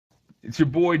It's your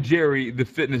boy Jerry, the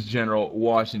Fitness General,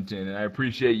 Washington, and I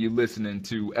appreciate you listening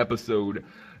to episode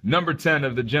number 10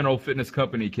 of the General Fitness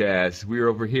Company cast. We are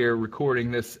over here recording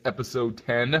this episode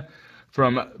 10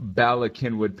 from Bala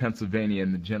Kenwood, Pennsylvania,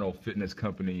 in the General Fitness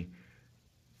Company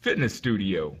fitness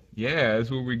studio. Yeah, that's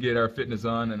where we get our fitness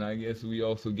on, and I guess we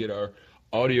also get our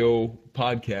audio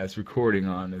podcast recording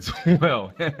on as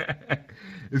well.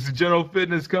 It's a General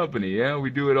Fitness Company. Yeah,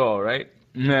 we do it all, right?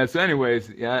 Yeah, so anyways,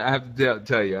 yeah, I have to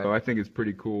tell you, I think it's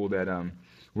pretty cool that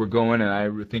we're going, and I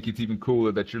think it's even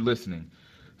cooler that you're listening.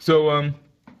 So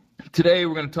today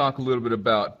we're going to talk a little bit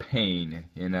about pain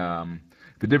and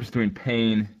the difference between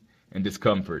pain and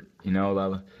discomfort. You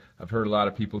know, I've heard a lot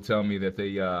of people tell me that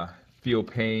they feel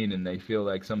pain, and they feel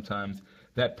like sometimes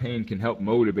that pain can help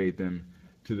motivate them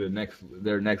to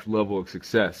their next level of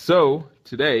success. So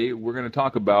today we're going to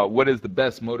talk about what is the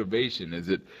best motivation. Is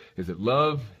it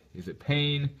love? Is it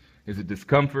pain? Is it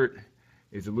discomfort?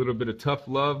 Is it a little bit of tough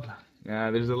love?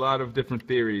 There's a lot of different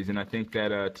theories, and I think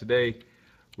that today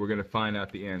we're going to find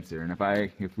out the answer. And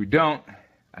if we don't,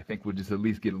 I think we'll just at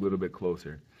least get a little bit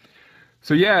closer.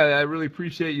 So yeah, I really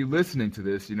appreciate you listening to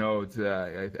this. You know,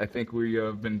 I think we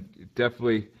have been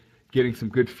definitely getting some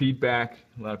good feedback.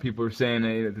 A lot of people are saying,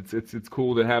 hey, it's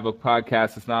cool to have a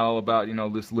podcast. It's not all about, you know,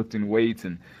 just lifting weights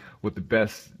and what the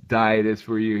best diet is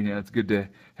for you. You know, it's good to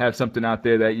have something out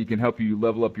there that you can help you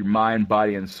level up your mind,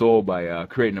 body, and soul by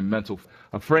creating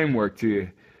a framework to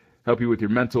help you with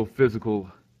your mental, physical,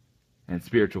 and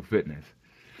spiritual fitness.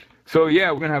 So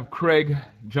yeah, we're gonna have Craig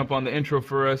jump on the intro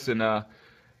for us, and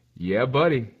yeah,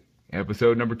 buddy,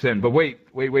 episode number 10. But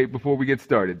wait, before we get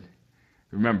started,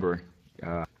 remember,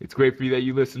 it's great for you that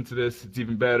you listen to this. It's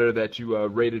even better that you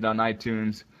rate it on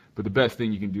iTunes. But the best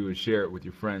thing you can do is share it with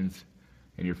your friends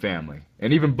and your family.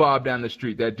 And even Bob down the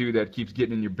street, that dude that keeps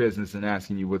getting in your business and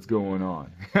asking you what's going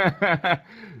on.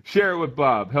 Share it with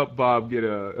Bob. Help Bob get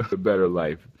a better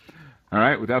life. All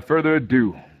right, without further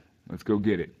ado, let's go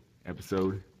get it.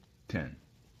 Episode 10.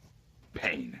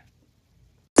 Pain.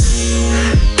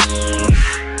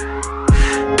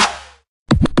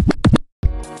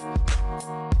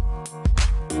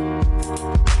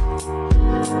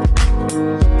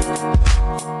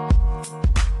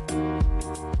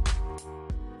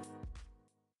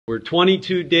 We're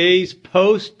 22 days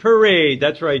post-parade.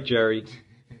 That's right, Jerry.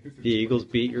 The Eagles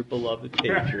beat your beloved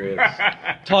Patriots.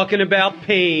 Talking about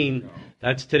pain.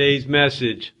 That's today's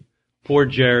message. Poor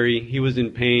Jerry. He was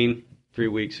in pain 3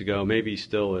 weeks ago. Maybe he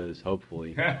still is,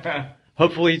 hopefully.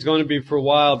 Hopefully he's going to be for a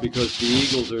while, because the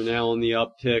Eagles are now on the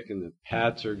uptick and the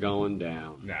Pats are going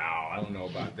down. No, I don't know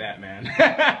about that, man.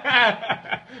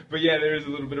 But yeah, there is a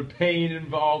little bit of pain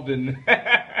involved in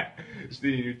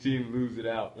seeing your team lose it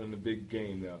out in the big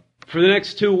game, though. For the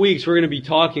next 2 weeks, we're going to be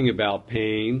talking about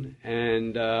pain,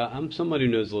 and I'm somebody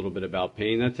who knows a little bit about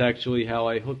pain. That's actually how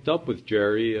I hooked up with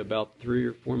Jerry about 3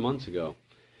 or 4 months ago.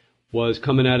 Was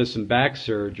coming out of some back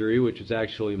surgery, which was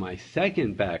actually my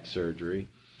second back surgery,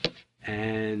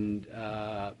 and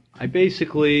I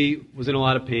basically was in a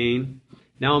lot of pain.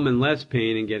 Now I'm in less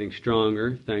pain and getting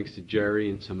stronger, thanks to Jerry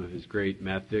and some of his great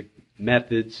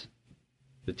methods.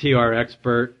 The TR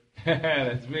expert.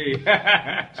 That's me.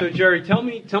 So Jerry, tell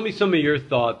me some of your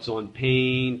thoughts on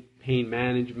pain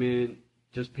management,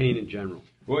 just pain in general.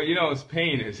 Well, you know,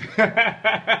 pain is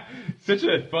such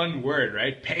a fun word,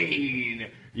 right? Pain.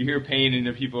 You hear pain, and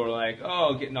the people are like,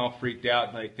 oh, getting all freaked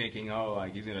out, like thinking, oh,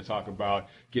 like he's going to talk about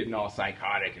getting all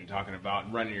psychotic and talking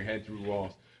about running your head through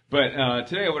walls. But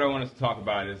today, what I want us to talk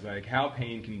about is like how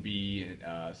pain can be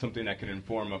something that can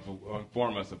inform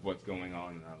us of what's going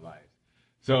on in our lives.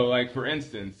 So, like, for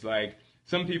instance, like,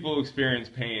 some people experience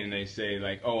pain and they say,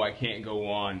 like, oh, I can't go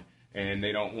on, and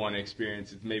they don't want to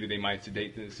experience it. Maybe they might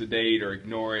sedate or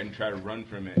ignore it and try to run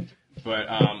from it. But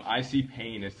I see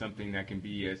pain as something that can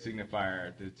be a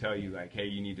signifier to tell you, like, hey,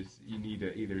 you need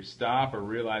to either stop or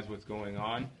realize what's going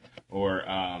on, or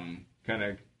kind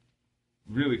of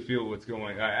really feel what's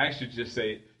going on. I should just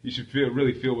say you should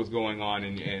really feel what's going on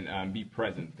and be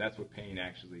present. That's what pain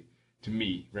actually, to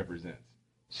me, represents.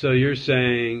 So you're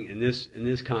saying in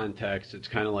this context, it's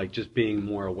kind of like just being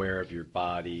more aware of your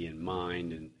body and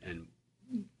mind, and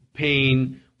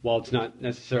pain, while it's not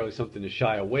necessarily something to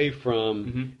shy away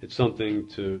from, it's something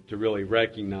to really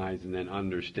recognize and then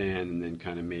understand and then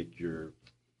kind of make your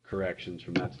corrections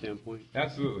from that standpoint?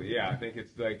 Absolutely, yeah. I think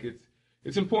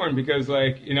it's important because,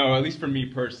 like, you know, at least for me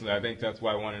personally, I think that's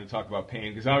why I wanted to talk about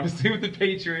pain, because obviously with the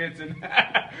Patriots and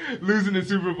losing the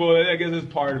Super Bowl, I guess that's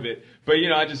part of it. But, you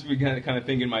know, I just been kind of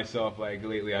thinking to myself, like,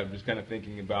 lately, I've just kind of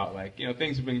thinking about, like, you know,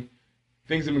 things have been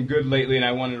good lately, and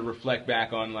I wanted to reflect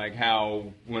back on, like,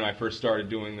 how when I first started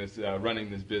doing this,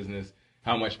 running this business,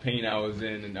 how much pain I was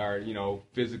in, and or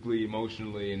physically,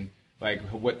 emotionally, and like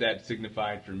what that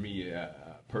signified for me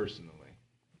personally.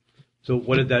 So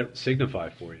what did that signify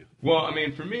for you? Well, I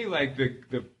mean, for me, like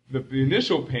the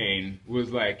initial pain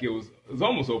was like it was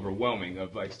almost overwhelming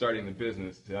of like starting the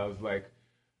business. I was like,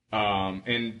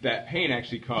 and that pain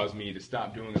actually caused me to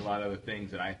stop doing a lot of the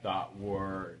things that I thought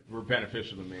were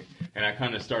beneficial to me, and I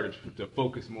kind of started to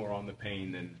focus more on the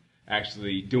pain than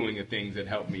actually doing the things that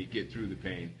helped me get through the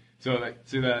pain. And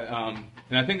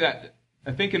I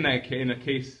think in a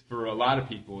case for a lot of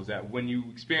people is that when you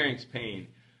experience pain,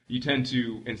 you tend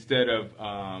to instead of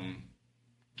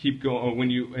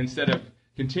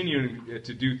continuing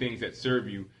to do things that serve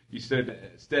you, you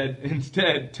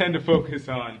instead tend to focus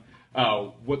on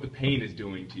what the pain is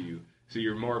doing to you. So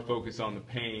you're more focused on the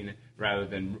pain rather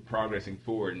than progressing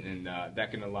forward, and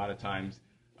that can a lot of times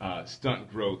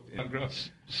stunt growth.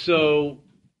 So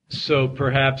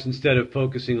perhaps instead of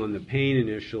focusing on the pain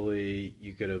initially,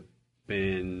 you could have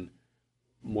been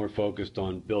more focused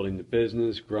on building the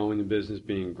business, growing the business,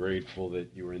 being grateful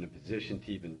that you were in a position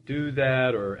to even do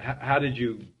that, or how did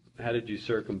you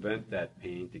circumvent that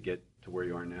pain to get to where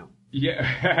you are now?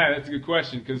 Yeah, that's a good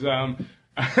question because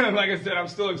like I said, I'm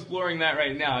still exploring that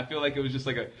right now. I feel like it was just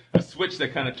like a switch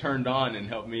that kind of turned on and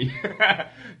helped me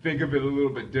think of it a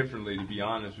little bit differently, to be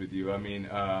honest with you. I mean,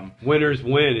 winners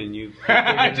win, and you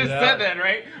I just said that,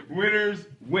 right? Winners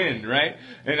win, right?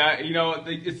 And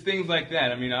it's things like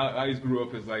that. I mean, I always grew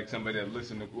up as like somebody that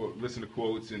listened to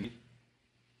quotes, and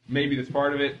maybe that's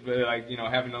part of it, but like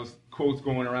having those quotes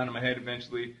going around in my head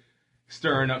eventually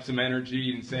stirring up some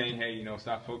energy and saying, hey,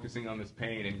 stop focusing on this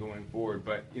pain and going forward.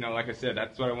 But, like I said,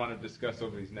 that's what I want to discuss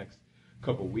over these next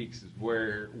couple of weeks is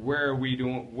where are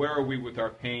we with our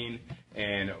pain,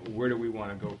 and where do we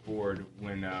want to go forward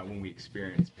when we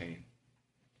experience pain.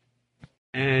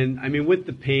 And, I mean, with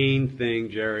the pain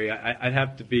thing, Jerry, I'd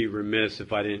have to be remiss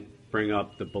if I didn't bring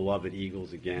up the beloved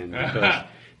Eagles again.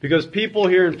 Because people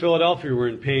here in Philadelphia were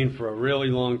in pain for a really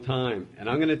long time. And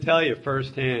I'm going to tell you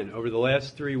firsthand, over the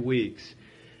last 3 weeks,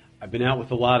 I've been out with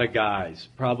a lot of guys,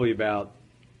 probably about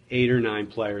 8 or 9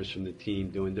 players from the team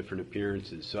doing different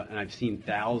appearances. And I've seen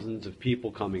thousands of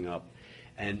people coming up.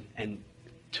 And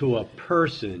to a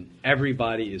person,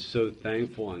 everybody is so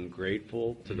thankful and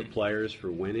grateful to the players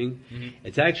for winning. Mm-hmm.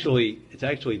 It's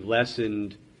actually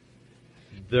lessened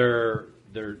their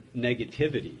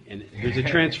negativity, and there's a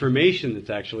transformation that's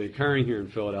actually occurring here in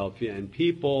Philadelphia, and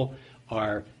people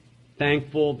are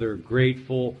thankful, they're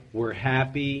grateful, we're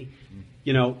happy.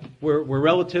 We're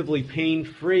relatively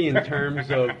pain-free in terms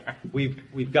of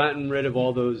we've gotten rid of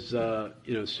all those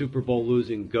Super Bowl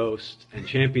losing ghosts and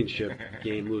championship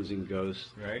game losing ghosts,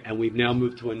 right. And we've now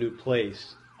moved to a new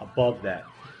place above that.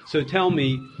 So tell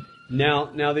me, now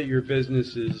that your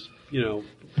business is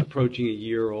approaching a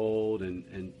year old,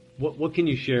 and what can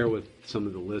you share with some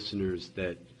of the listeners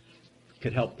that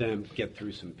could help them get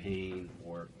through some pain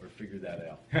or figure that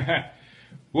out?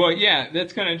 Well, yeah,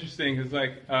 that's kind of interesting because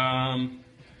like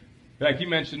you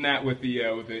mentioned that with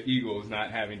the Eagles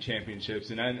not having championships,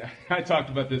 and I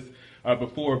talked about this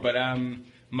before, but as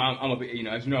you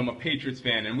know, I'm a Patriots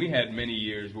fan, and we had many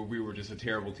years where we were just a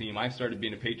terrible team. I started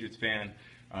being a Patriots fan,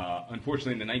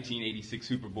 unfortunately, in the 1986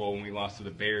 Super Bowl when we lost to the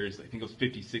Bears. I think it was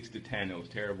 56-10. It was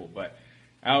terrible, but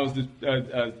I was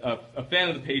a fan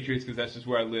of the Patriots because that's just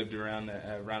where I lived around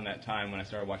that time when I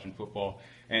started watching football.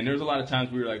 And there was a lot of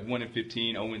times we were like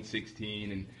 1-15,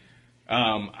 0-16, and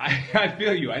I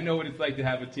feel you. I know what it's like to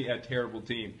have a terrible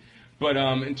team. But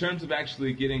in terms of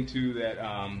actually getting to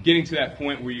that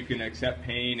point where you can accept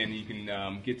pain and you can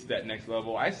get to that next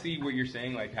level, I see what you're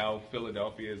saying, like how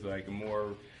Philadelphia is like a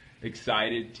more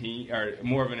excited team, or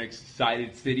more of an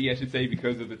excited city, I should say,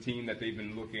 because of the team that they've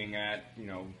been looking at,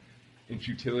 in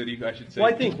futility, I should say.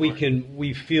 Well, I think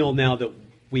we feel now that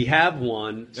we have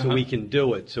one, so we can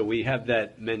do it. So we have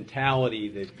that mentality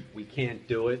that we can't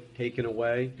do it taken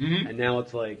away, and now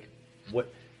it's like,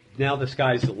 what? Now the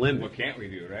sky's the limit. What can't we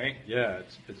do, right? Yeah,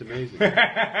 it's amazing.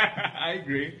 I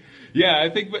agree. Yeah, I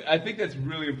think that's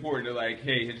really important to like,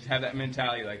 hey, just have that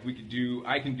mentality. Like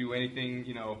I can do anything,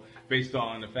 based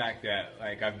on the fact that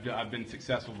like I've been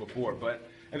successful before. But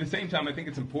at the same time, I think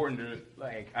it's important to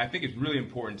I think it's really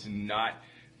important to not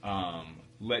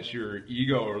let your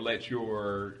ego or let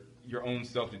your own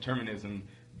self-determinism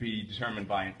be determined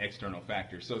by an external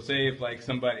factor. So say if like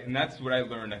somebody, and that's what I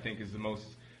learned, I think is the most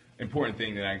important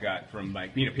thing that I got from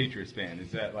like being a Patriots fan,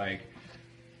 is that like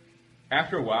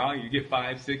after a while you get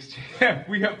 5, 6,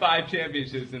 we got 5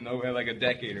 championships in like a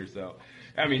decade or so.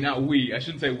 I mean, not we, I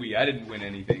shouldn't say we, I didn't win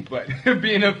anything, but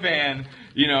being a fan,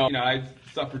 I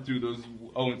suffered through those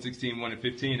 0-16,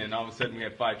 1-15, and all of a sudden we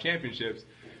had 5 championships.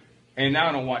 and now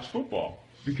I don't watch football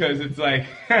because it's like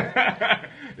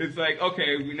it's like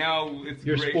okay, now it's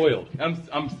You're great. spoiled.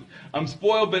 I'm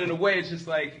spoiled, but in a way, it's just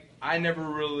like I never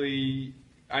really.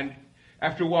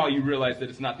 After a while, you realize that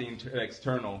it's not the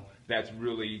external that's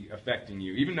really affecting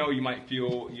you. Even though you might,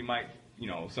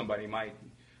 somebody might.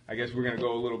 I guess we're gonna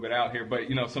go a little bit out here, but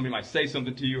somebody might say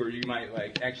something to you, or you might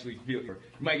like actually feel. You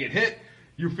might get hit.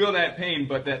 You feel that pain,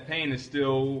 but that pain is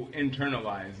still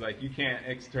internalized. Like you can't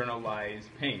externalize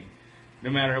pain, no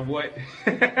matter what.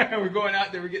 We're going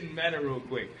out there, we're getting meta real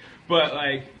quick, but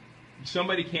like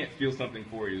somebody can't feel something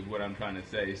for you is what I'm trying to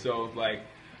say. So like,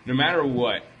 no matter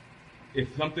what,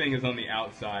 if something is on the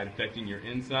outside affecting your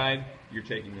inside, you're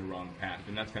taking the wrong path,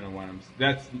 and that's kind of what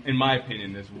that's in my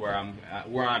opinion is where I'm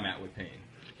at with pain.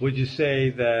 Would you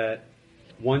say that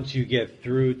once you get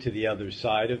through to the other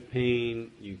side of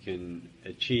pain, you can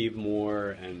achieve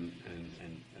more and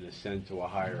ascend to a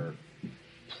higher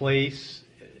place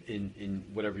in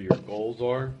whatever your goals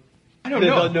are? I don't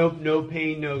know. No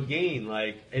pain, no gain.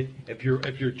 Like if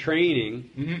you're training,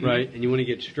 Mm-hmm. right, and you want to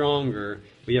get stronger,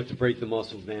 but you have to break the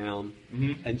muscles down,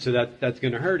 Mm-hmm. and so that's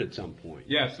going to hurt at some point.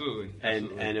 Yeah, absolutely.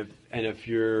 And if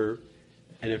you're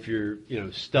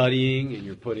studying and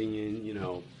you're putting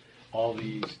in all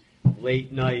these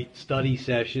late night study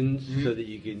sessions Mm-hmm. so that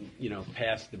you can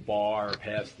pass the bar or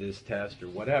pass this test or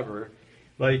whatever,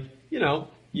 like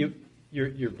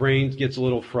your brain gets a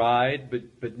little fried,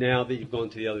 but now that you've gone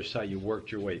to the other side, you worked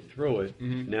your way through it.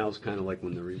 Mm-hmm. Now it's kind of like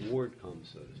when the reward comes.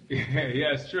 So to speak.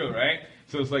 Yeah, it's true, right?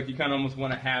 So it's like you kind of almost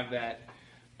want to have that.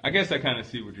 I guess I kind of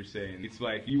see what you're saying. It's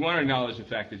like you want to acknowledge the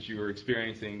fact that you are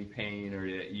experiencing pain or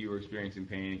that you are experiencing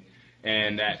pain,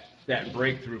 and that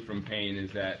breakthrough from pain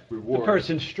is that reward. The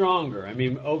person's stronger. I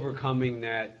mean, overcoming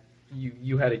that,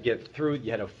 you had to get through it.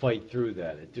 You had to fight through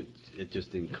that. It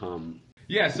just didn't come.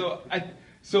 Yeah, and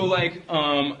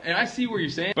I see what you're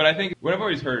saying, but I think what I've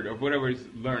always heard or what I've always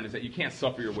learned is that you can't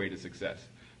suffer your way to success.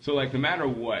 So like no matter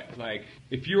what, like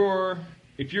if you're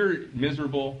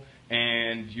miserable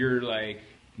and you're like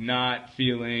not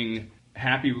feeling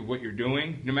happy with what you're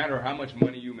doing, no matter how much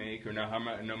money you make or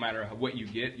no matter what you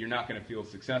get, you're not going to feel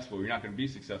successful. You're not going to be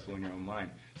successful in your own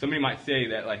mind. Somebody might say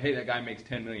that like, hey, that guy makes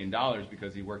 $10 million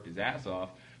because he worked his ass off,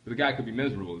 but the guy could be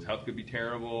miserable. His health could be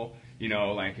terrible.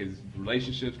 Like his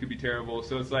relationships could be terrible.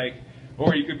 So it's like,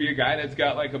 or you could be a guy that's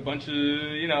got like a bunch of,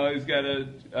 he's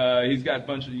got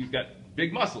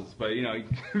big muscles, but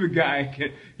the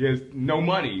guy he has no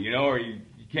money, or you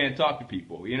can't talk to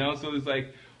people, So there's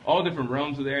like all different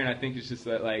realms are there, and I think it's just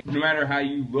that like no matter how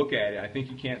you look at it, I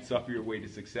think you can't suffer your way to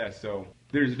success. So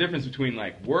there's a difference between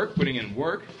like putting in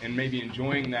work, and maybe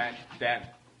enjoying that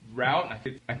route.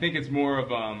 I think it's more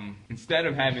of instead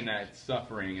of having that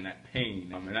suffering and that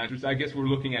pain, and I guess we're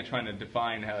looking at trying to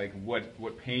define how like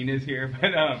what pain is here,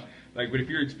 but if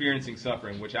you're experiencing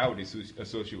suffering, which I would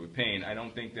associate with pain, I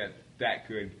don't think that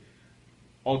could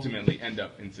ultimately end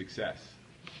up in success.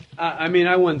 I mean,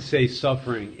 I wouldn't say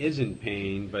suffering isn't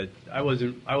pain, but I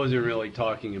wasn't really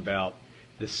talking about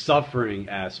the suffering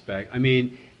aspect. I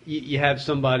mean, you have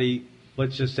somebody,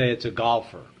 let's just say it's a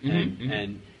golfer,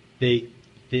 and they've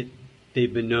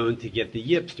been known to get the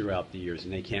yips throughout the years,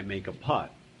 and they can't make a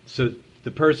putt. So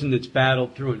the person that's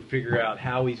battled through and figure out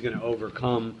how he's going to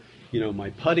overcome,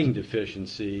 my putting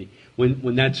deficiency,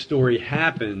 when that story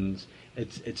happens,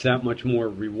 it's that much more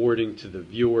rewarding to the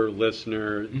viewer,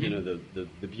 listener, the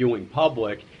viewing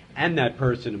public, and that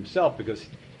person himself, because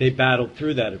they battled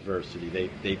through that adversity.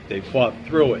 They fought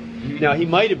through it. Now he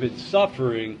might have been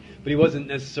suffering, but he wasn't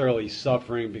necessarily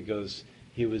suffering because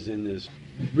he was in this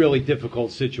really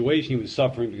difficult situation. He was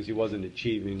suffering because he wasn't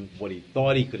achieving what he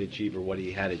thought he could achieve or what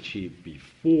he had achieved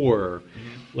before.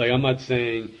 Like, I'm not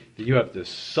saying that you have to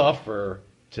suffer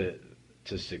to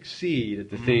succeed. At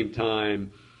the same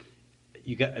time,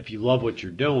 if you love what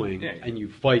you're doing and you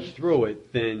fight through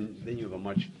it, then you have a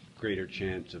much greater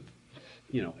chance of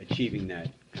achieving that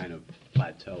kind of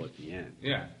plateau at the end.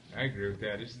 Yeah, I agree with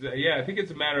that. I think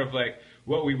it's a matter of like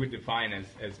what we would define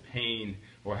as pain,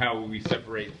 or how we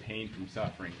separate pain from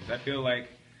suffering. Because I feel like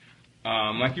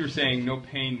you were saying, no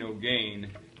pain, no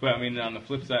gain. But I mean, on the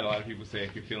flip side, a lot of people say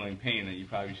if you're feeling pain, then you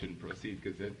probably shouldn't proceed,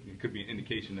 because it could be an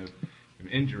indication of an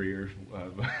injury or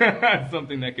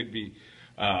something that could be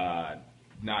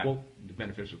not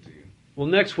beneficial to you. Well,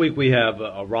 next week we have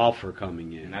a Rolfer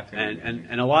coming in,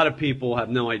 and a lot of people have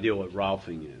no idea what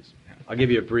Rolfing is. I'll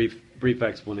give you a brief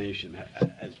explanation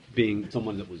as being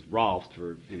someone that was Rolfed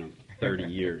for 30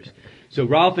 years. So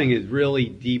Rolfing is really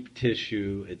deep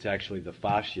tissue. It's actually the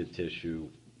fascia tissue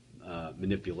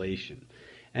manipulation,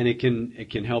 and it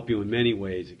can help you in many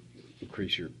ways.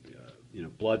 Increase your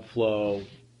blood flow,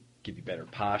 give you better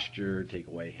posture, take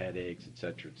away headaches, et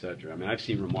cetera, et cetera. I mean, I've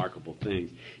seen remarkable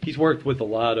things. He's worked with a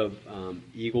lot of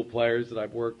Eagle players that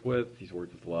I've worked with. He's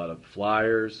worked with a lot of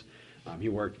Flyers. He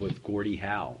worked with Gordie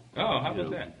Howe. Oh, how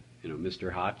about that? You know,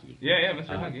 Mr. Hockey. Yeah,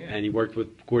 Mr. Hockey. Yeah. And he worked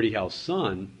with Gordie Howe's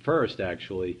son first,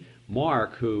 actually,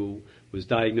 Mark, who was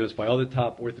diagnosed by all the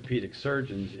top orthopedic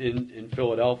surgeons in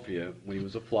Philadelphia when he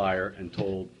was a Flyer and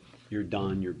told, you're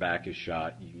done, your back is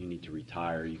shot, you need to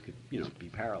retire, you could, be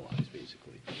paralyzed,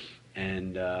 basically.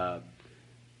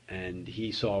 And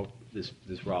he saw this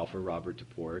Robert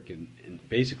Toporek, and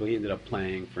basically ended up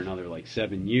playing for another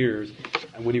 7 years.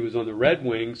 And when he was on the Red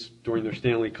Wings during their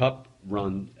Stanley Cup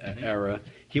run era,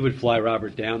 he would fly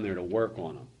Robert down there to work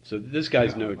on him. So this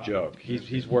guy's no joke.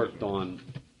 He's worked on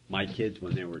my kids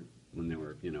when they were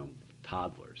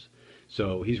toddlers.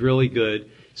 So he's really good.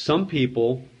 Some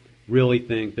people really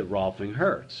think that Rolfing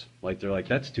hurts. They're like,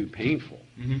 that's too painful.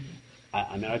 Mm-hmm.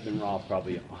 I mean, I've been Rolf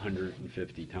probably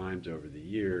 150 times over the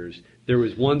years. There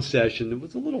was one session that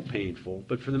was a little painful,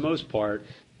 but for the most part,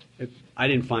 I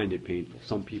didn't find it painful.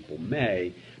 Some people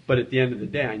may, but at the end of the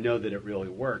day, I know that it really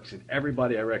works. And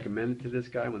everybody I recommended to this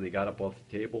guy, when they got up off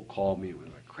the table, called me and was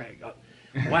like, Craig,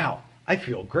 wow, I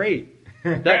feel great.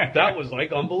 That was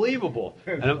unbelievable.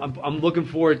 And I'm looking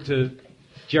forward to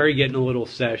Jerry getting a little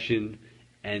session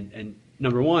and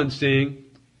number one, seeing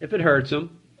if it hurts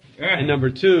him, and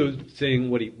number two, seeing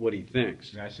what he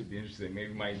thinks. That should be interesting.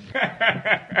 Maybe my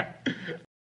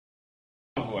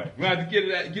oh boy, we'll have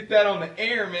to get that on the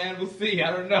air, man. We'll see.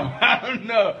 I don't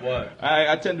know. What?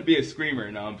 I tend to be a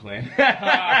screamer. No, I'm playing.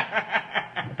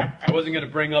 I wasn't going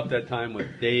to bring up that time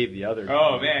with Dave, the other.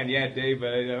 Oh man, yeah, Dave.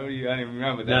 But I don't even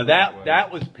remember that. Now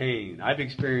that was pain. I've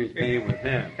experienced pain with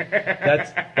him.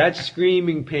 That's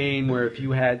screaming pain. Where if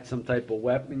you had some type of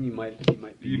weapon, you might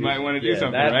want to do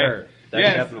something, that right? Hurt.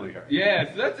 That definitely hurt.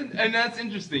 Yeah, so that's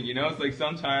interesting. It's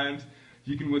sometimes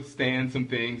you can withstand some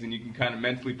things and you can kind of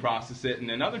mentally process it, and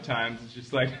then other times it's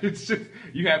just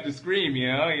you have to scream.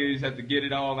 You just have to get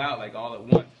it all out all at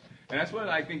once. And that's what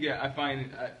I think I find,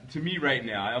 to me right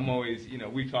now, I'm always,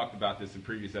 we talked about this in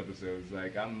previous episodes,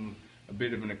 I'm a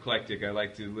bit of an eclectic. I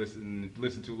like to listen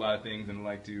to a lot of things, and I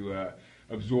like to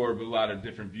absorb a lot of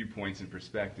different viewpoints and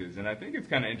perspectives. And I think it's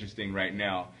kind of interesting right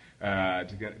now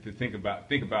to think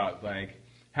about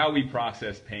how we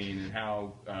process pain and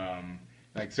how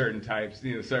certain types,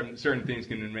 certain things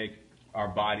can make our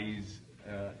bodies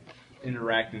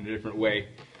interact in a different way.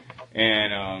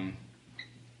 And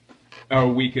or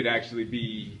we could actually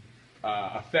be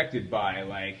affected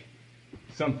by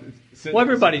something. Well,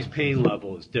 everybody's pain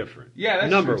level is different. Yeah,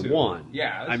 that's number true too. one.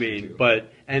 Yeah, that's true too.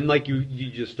 But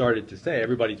you just started to say,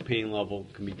 everybody's pain level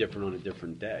can be different on a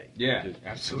different day. Yeah,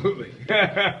 absolutely.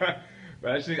 But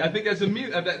actually, I think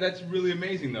that's really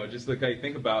amazing though. Just I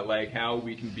think about how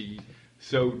we can be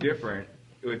so different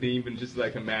within even just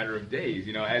a matter of days.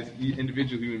 As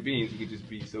individual human beings, we can just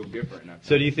be so different.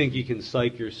 So do you think you can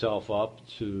psych yourself up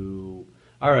to,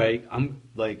 all right, I'm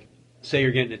say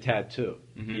you're getting a tattoo.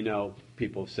 Mm-hmm.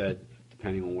 People have said,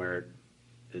 depending on where it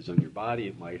is on your body,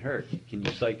 it might hurt. Can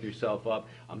you psych yourself up?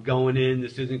 I'm going in,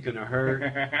 this isn't going to hurt.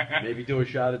 Maybe do a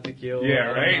shot of tequila. Yeah,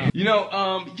 right?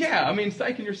 Yeah, I mean,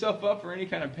 psyching yourself up for any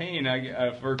kind of pain,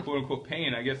 for quote-unquote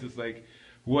pain, I guess it's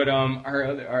what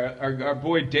our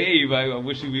boy Dave, I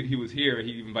wish he was here.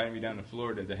 He invited me down to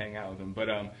Florida to hang out with him. But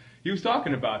he was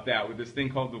talking about that with this thing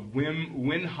called the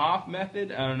Wim Hof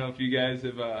method. I don't know if you guys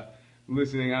have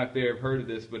listening out there have heard of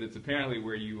this, but it's apparently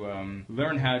where you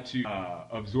learn how to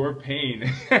absorb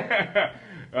pain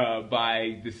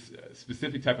by this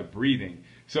specific type of breathing.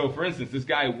 So, for instance, this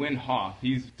guy Wim Hof,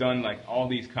 he's done all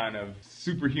these kind of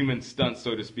superhuman stunts,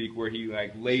 so to speak, where he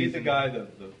lays. Is he the guy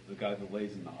that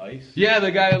lays in the ice? Yeah,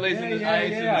 the guy that lays in the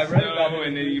ice and I the read snow, about him.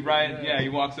 and then he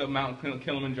walks up Mount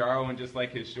Kilimanjaro in just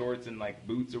his shorts and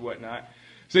boots or whatnot.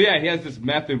 So yeah, he has this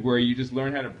method where you just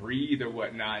learn how to breathe or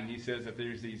whatnot, and he says that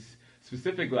there's these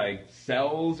specific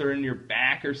cells are in your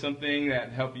back or something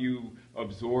that help you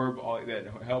absorb what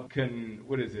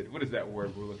is that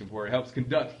word we're looking for? It helps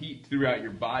conduct heat throughout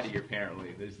your body.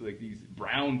 Apparently, there's these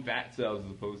brown fat cells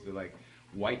as opposed to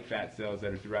white fat cells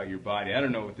that are throughout your body. I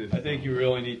don't know what this. I think you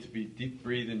really need to be deep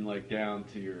breathing down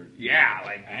to your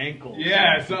ankles.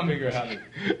 Yeah, something. Figure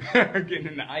how to getting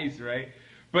in the ice, right?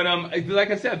 But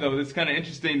like I said though, it's kind of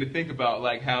interesting to think about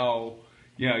how.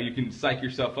 You can psych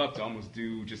yourself up to almost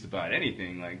do just about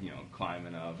anything,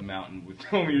 climbing a mountain with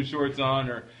only your shorts on,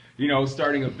 or,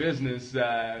 starting a business,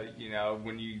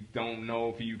 when you don't know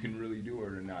if you can really do it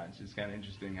or not. It's just kind of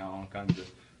interesting how all kinds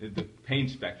of the pain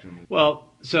spectrum. Well,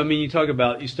 so, I mean, you talk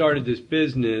about, you started this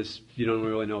business, you don't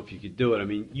really know if you could do it. I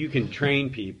mean, you can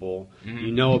train people, mm-hmm.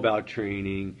 You know about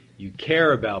training, you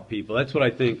care about people. That's what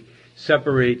I think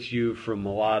separates you from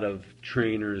a lot of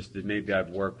trainers that maybe I've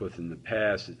worked with in the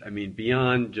past. I mean,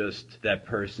 beyond just that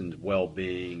person's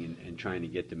well-being and trying to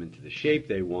get them into the shape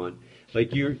they want,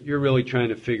 like you're really trying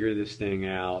to figure this thing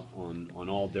out on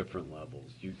all different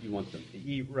levels. You want them to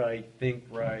eat right, think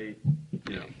right,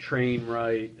 train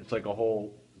right. It's like a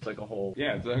whole.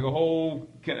 Yeah, it's like a whole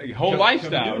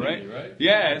lifestyle, right?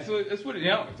 Yeah, that's what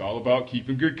it's all about,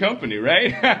 keeping good company,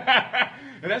 right?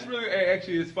 And that's really,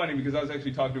 actually, it's funny because I was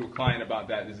actually talking to a client about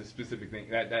that. There's a specific thing,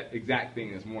 that exact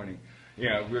thing this morning. We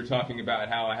were talking about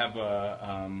how I have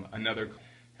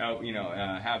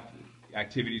have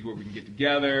activities where we can get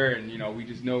together, and we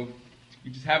just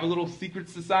have a little secret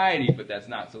society, but that's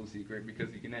not so secret because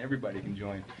everybody can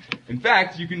join. In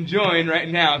fact, you can join right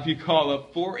now if you call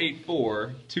up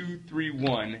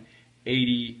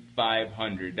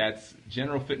 484-231-8500. That's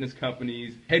General Fitness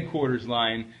Company's headquarters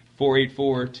line,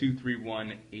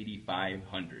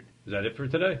 484-231-8500. Is that it for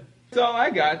today? That's all I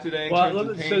got today.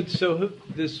 Well, so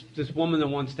this woman that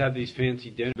wants to have these fancy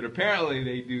dinners. But apparently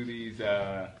they do these.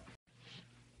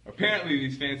 Apparently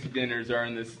these fancy dinners are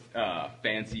in this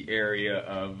fancy area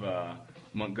of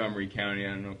Montgomery County. I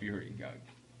don't know if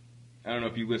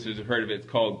you listeners have heard of it. It's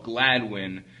called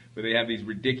Gladwin, but they have these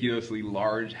ridiculously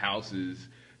large houses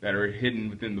that are hidden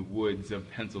within the woods of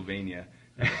Pennsylvania,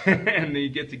 and they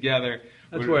get together.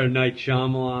 That's where Night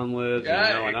Shyamalan lives, and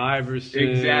Allen Iverson.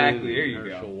 Exactly. There you go.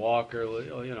 Herschel Walker.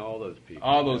 All those people.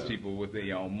 All those people with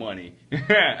the money.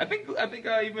 I think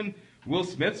even Will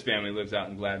Smith's family lives out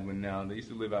in Gladwin now. They used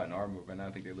to live out in Ardmore, but now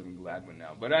I think they live in Gladwin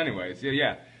now. But anyways,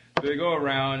 yeah. So they go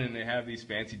around and they have these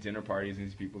fancy dinner parties in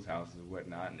these people's houses and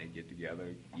whatnot, and they get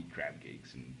together, eat crab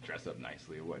cakes, and dress up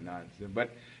nicely or whatnot. But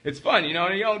it's fun, and you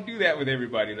don't do that with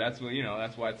everybody. That's why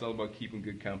it's all about keeping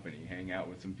good company. Hang out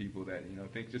with some people that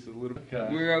think just a little bit.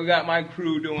 We got my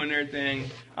crew doing their thing.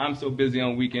 I'm so busy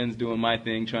on weekends doing my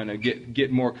thing, trying to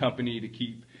get more company to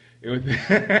keep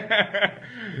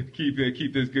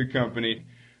keep this good company.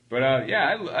 But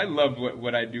I love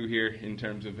what I do here in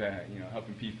terms of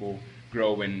helping people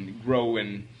grow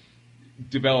and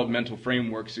develop mental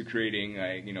frameworks to creating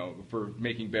for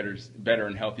making better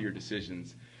and healthier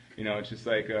decisions. It's just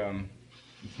like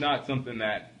it's not something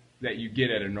that you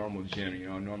get at a normal gym.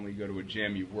 Normally you go to a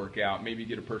gym, you work out, maybe you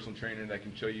get a personal trainer that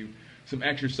can show you some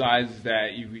exercises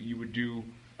that you would do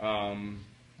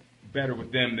better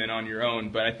with them than on your own.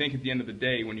 But I think at the end of the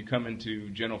day, when you come into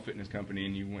General Fitness Company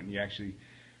and you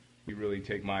really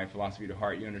take my philosophy to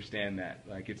heart, you understand that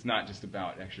it's not just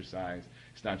about exercise,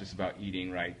 it's not just about eating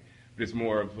right, but it's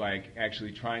more of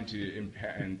actually trying to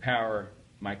empower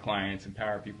my clients,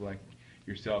 empower people like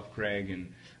yourself, Craig,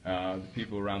 and the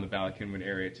people around the Ballackinwood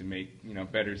area to make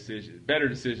better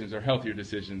decisions or healthier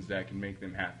decisions that can make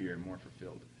them happier and more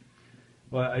fulfilled.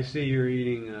 Well, I see you're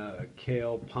eating a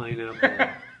kale, pineapple,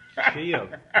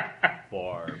 chia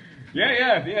bar.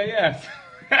 Yes.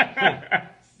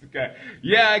 Okay.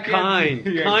 Yeah,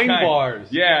 Kind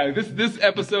Bars. Yeah, this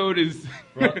episode is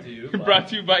brought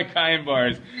to you by Kind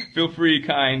Bars. Feel free,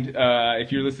 Kind,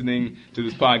 if you're listening to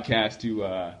this podcast,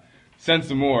 to send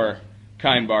some more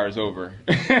Kind Bars over.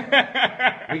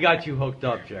 We got you hooked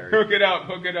up, Jerry. Hook it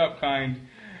up, Kind.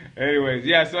 Anyways,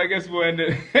 yeah, so I guess we'll end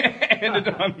it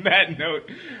on that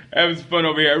note. That was fun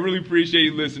over here. I really appreciate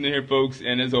you listening here, folks,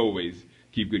 and as always,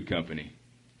 keep good company.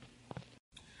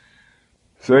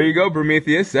 So there you go,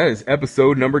 Prometheus. That is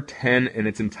episode number 10 in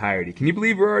its entirety. Can you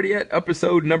believe we're already at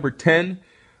episode number 10?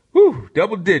 Whew,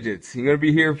 double digits. You're going to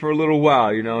be here for a little while,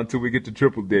 until we get to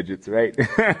triple digits, right?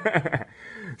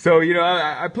 So,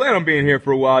 I plan on being here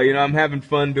for a while. I'm having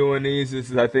fun doing these.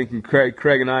 This is, I think,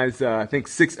 Craig and I's,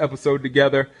 6th episode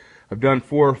together. I've done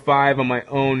 4 or 5 on my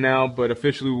own now, but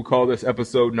officially we'll call this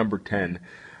episode number 10.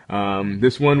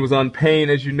 This one was on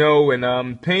pain, as you know,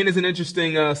 and pain is an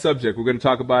interesting subject. We're going to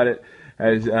talk about it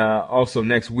as also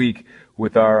next week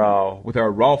with our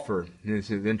Rolfer. This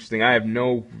is interesting. I have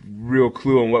no real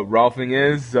clue on what Rolfing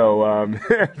is, so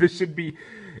this should be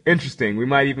interesting. We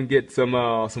might even get some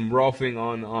Rolfing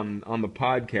on the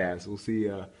podcast. We'll see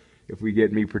if we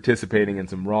get me participating in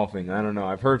some Rolfing. I don't know.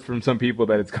 I've heard from some people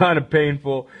that it's kind of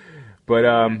painful,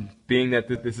 but being that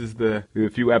this is the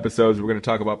few episodes we're going to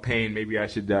talk about pain, maybe I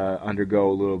should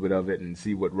undergo a little bit of it and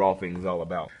see what Rolfing is all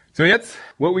about. So that's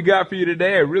what we got for you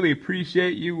today. I really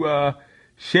appreciate you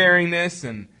sharing this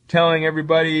and telling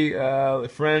everybody,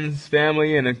 friends,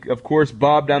 family, and of course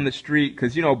Bob down the street,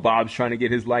 because Bob's trying to get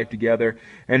his life together,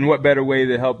 and what better way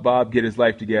to help Bob get his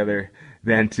life together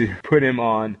than to put him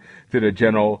on to the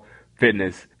General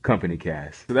Fitness Company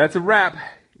cast. So that's a wrap.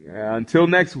 Until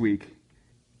next week,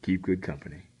 keep good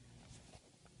company.